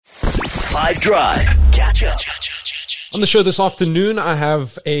5 Drive. Catch up. On the show this afternoon, I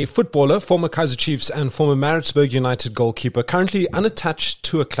have a footballer, former Kaizer Chiefs and former Maritzburg United goalkeeper, currently unattached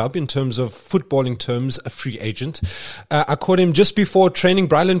to a club in terms of footballing terms, a free agent. I caught him just before training.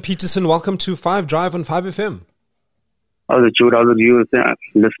 Brylon Petersen, welcome to 5 Drive on 5FM. How's it, Jude? How's it, you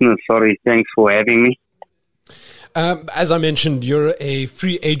listeners? Sorry, thanks for having me. As I mentioned, you're a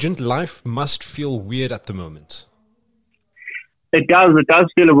free agent. Life must feel weird at the moment. It does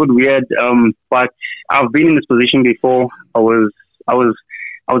feel a bit weird, but I've been in this position before. I was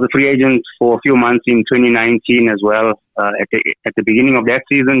a free agent for a few months in 2019 as well. At the beginning of that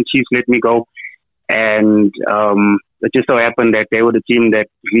season, Chiefs let me go, and it just so happened that they were the team that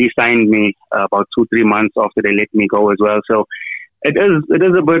re-signed me about 2-3 months after they let me go as well. So it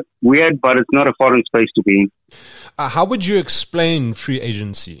is a bit weird, but it's not a foreign space to be in. How would you explain free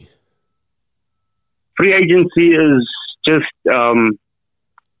agency? Free agency is just trying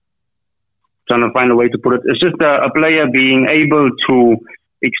to find a way to put it. It's just a player being able to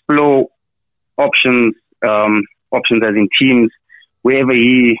explore options as in teams wherever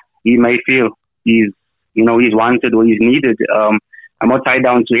he may feel he's wanted or he's needed. I'm not tied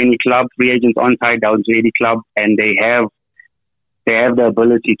down to any club. Free agents aren't tied down to any club, and they have the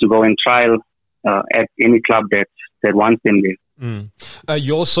ability to go and trial at any club that wants them there.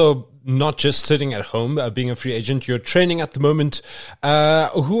 You're also not just sitting at home being a free agent. You're training at the moment.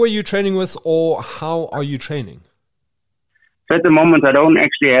 Who are you training with, or how are you training? So at the moment, I don't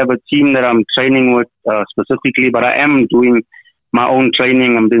actually have a team that I'm training with specifically, but I am doing my own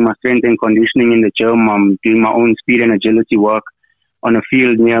training. I'm doing my strength and conditioning in the gym. I'm doing my own speed and agility work on a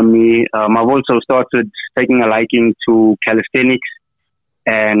field near me. I've also started taking a liking to calisthenics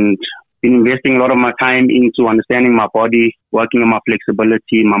and been investing a lot of my time into understanding my body, working on my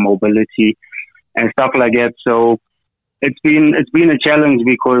flexibility, my mobility, and stuff like that. So it's been a challenge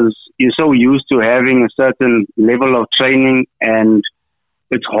because you're so used to having a certain level of training, and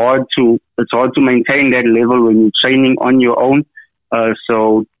it's hard to maintain that level when you're training on your own.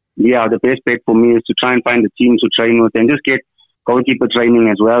 So yeah, the best bet for me is to try and find a team to train with and just get goalkeeper training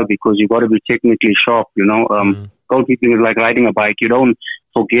as well, because you've got to be technically sharp. Goalkeeping is like riding a bike. You don't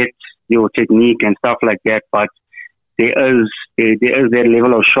forget your technique and stuff like that, but there is that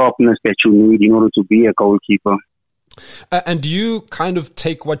level of sharpness that you need in order to be a goalkeeper. And do you kind of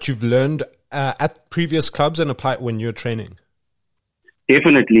take what you've learned at previous clubs and apply it when you're training?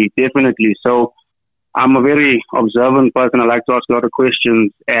 Definitely. So I'm a very observant person. I like to ask a lot of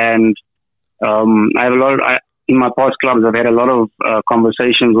questions, and I have in my past clubs, I've had a lot of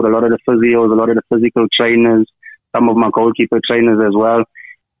conversations with a lot of the physios, a lot of the physical trainers, some of my goalkeeper trainers as well.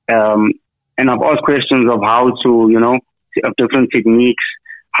 And I've asked questions of how to, of different techniques,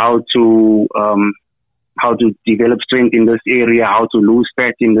 how to develop strength in this area, how to lose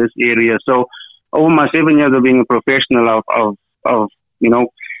fat in this area. So over my 7 years of being a professional,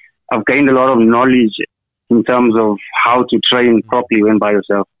 I've gained a lot of knowledge in terms of how to train properly when by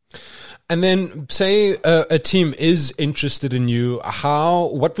yourself. And then, say a team is interested in you,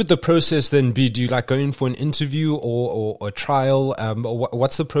 what would the process then be? Do you go in for an interview or a trial?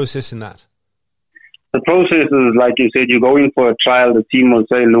 What's the process in that? The process is, like you said, you go in for a trial. The team will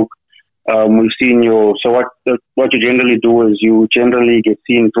say, look, we've seen you. So what you generally do is you generally get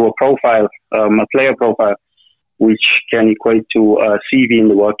seen through a profile, a player profile, which can equate to a CV in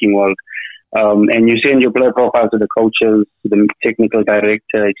the working world. And you send your player profile to the coaches, to the technical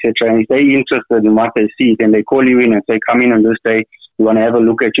director, etc. And if they're interested in what they see, then they call you in and say, come in on this day. We want to have a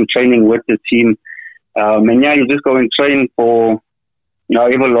look at you training with the team. And you just go and train for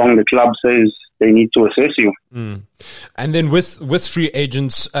however long the club says they need to assess you. And then with free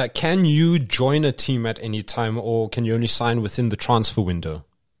agents, can you join a team at any time, or can you only sign within the transfer window?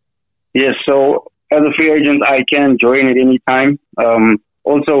 Yes, so as a free agent, I can join at any time.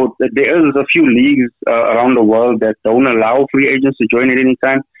 Also, there is a few leagues around the world that don't allow free agents to join at any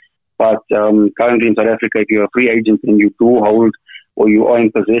time. But currently in South Africa, if you're a free agent and you do hold or you are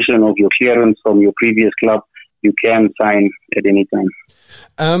in possession of your clearance from your previous club, you can sign at any time.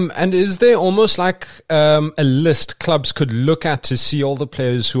 And is there almost like a list clubs could look at to see all the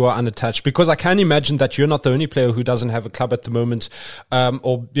players who are unattached? Because I can imagine that you're not the only player who doesn't have a club at the moment.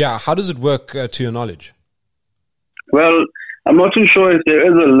 How does it work to your knowledge? Well, I'm not too sure if there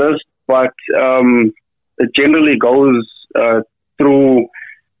is a list, but it generally goes through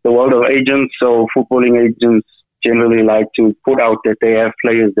the world of agents. So footballing agents generally like to put out that they have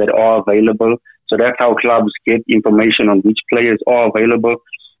players that are available. So that's how clubs get information on which players are available.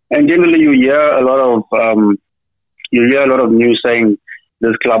 And generally, you hear a lot of news saying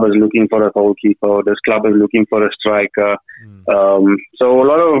this club is looking for a goalkeeper, or this club is looking for a striker. So a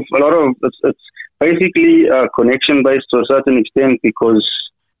lot of it's basically connection based to a certain extent, because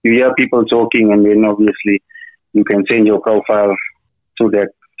you hear people talking, and then obviously you can send your profile to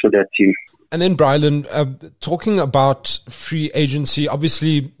that team. And then, Brylon, talking about free agency,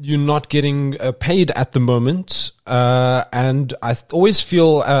 obviously you're not getting paid at the moment. And I always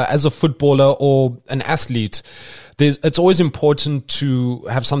feel as a footballer or an athlete, it's always important to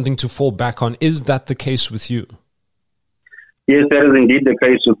have something to fall back on. Is that the case with you? Yes, that is indeed the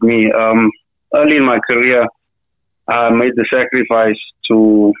case with me. Early in my career, I made the sacrifice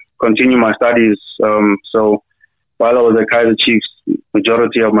to continue my studies. So while I was at Kaizer Chiefs,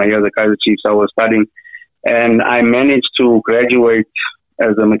 majority of my years at Kaizer Chiefs, I was studying, and I managed to graduate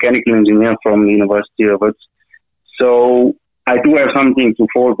as a mechanical engineer from the University of Wits. So I do have something to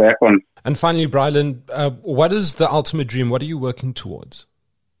fall back on. And finally, Brylon, what is the ultimate dream? What are you working towards?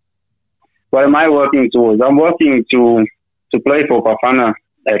 What am I working towards? I'm working to play for Bafana.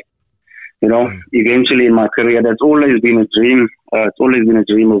 Eventually in my career, that's always been a dream. It's always been a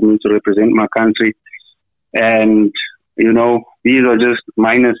dream of me to represent my country. And, these are just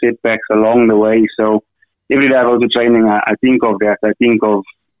minor setbacks along the way. So every day I go to training, I think of that. I think of,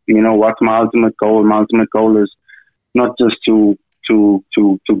 what's my ultimate goal. My ultimate goal is not just to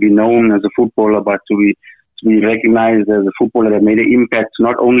be known as a footballer, but to be recognized as a footballer that made an impact,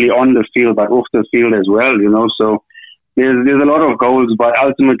 not only on the field, but off the field as well, So there's a lot of goals, but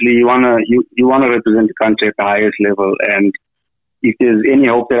ultimately you wanna represent the country at the highest level. And if there's any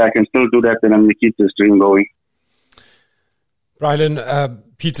hope that I can still do that, then I'm going to keep this dream going. Brylon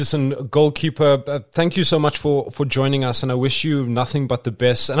Petersen, goalkeeper, thank you so much for joining us, and I wish you nothing but the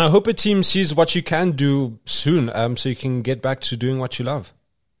best. And I hope a team sees what you can do soon, so you can get back to doing what you love.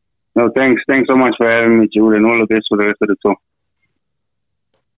 No, thanks. Thanks so much for having me, Jude, and all the best for the rest of the tour.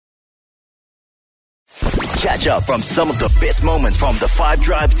 Catch up from some of the best moments from the 5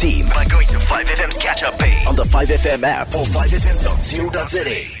 Drive team by going to 5FM's catch-up page on the 5FM app or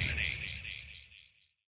 5FM.co.za.